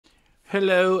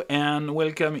Hello and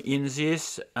welcome in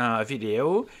this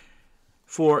video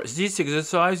for this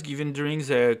exercise given during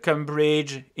the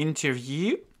Cambridge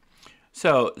interview.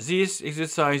 So this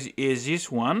exercise is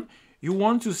this one. You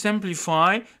want to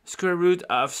simplify square root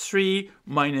of 3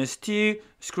 minus 2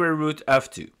 square root of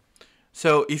 2.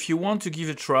 So if you want to give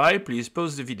a try, please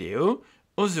pause the video.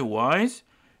 Otherwise,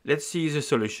 let's see the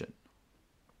solution.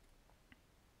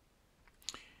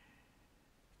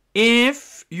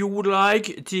 If you would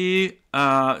like to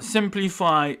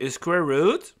simplify a square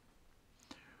root,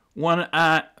 one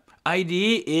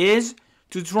idea is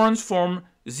to transform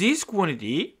this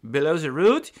quantity below the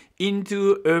root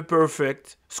into a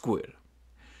perfect square.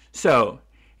 So,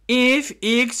 if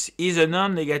x is a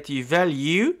non-negative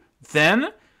value, then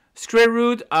square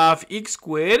root of x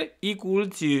squared equal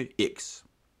to x.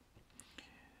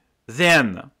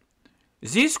 Then,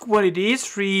 this quantity is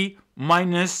 3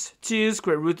 minus 2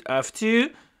 square root of 2.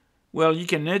 Well, you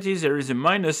can notice there is a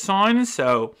minus sign,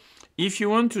 so if you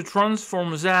want to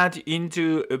transform that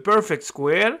into a perfect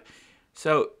square,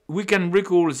 so we can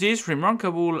recall this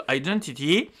remarkable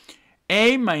identity,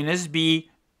 a minus b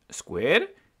squared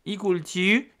equal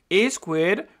to a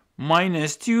squared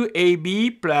minus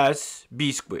 2ab plus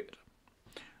b squared.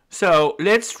 So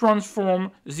let's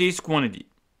transform this quantity.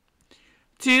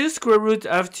 2 square root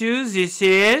of 2, this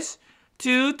is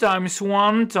 2 times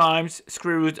 1 times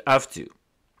square root of 2.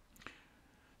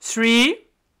 3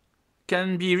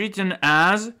 can be written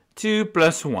as 2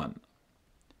 plus 1.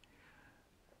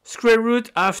 Square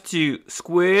root of 2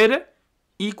 squared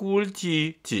equal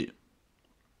to 2.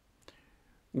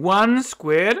 1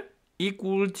 squared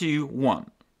equal to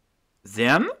 1.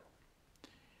 Then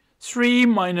 3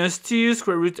 minus 2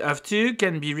 square root of 2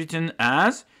 can be written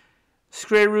as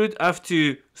square root of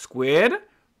 2 squared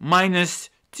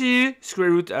minus 2 square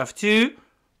root of 2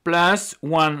 plus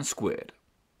 1 squared.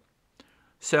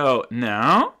 So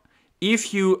now,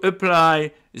 if you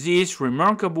apply this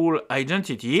remarkable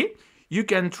identity, you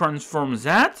can transform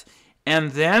that,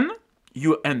 and then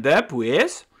you end up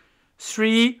with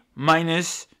 3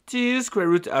 minus 2 square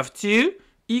root of 2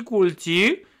 equal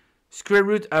to square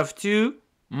root of 2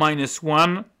 minus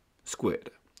 1 squared.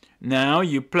 Now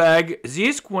you plug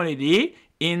this quantity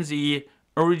in the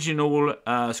original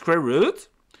square root,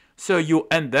 so you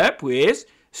end up with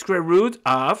square root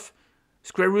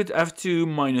of 2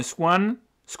 minus 1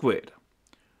 squared.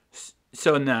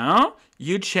 So now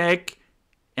you check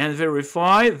and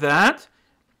verify that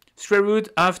square root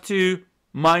of 2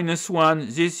 minus 1,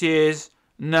 this is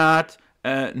not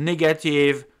a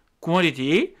negative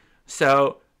quantity.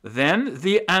 So then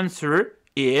the answer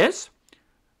is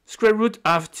square root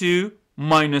of 2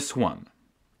 minus 1.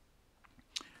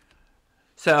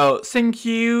 So thank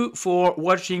you for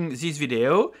watching this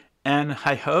video, and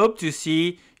I hope to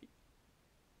see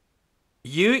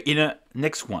you in a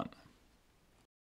next one.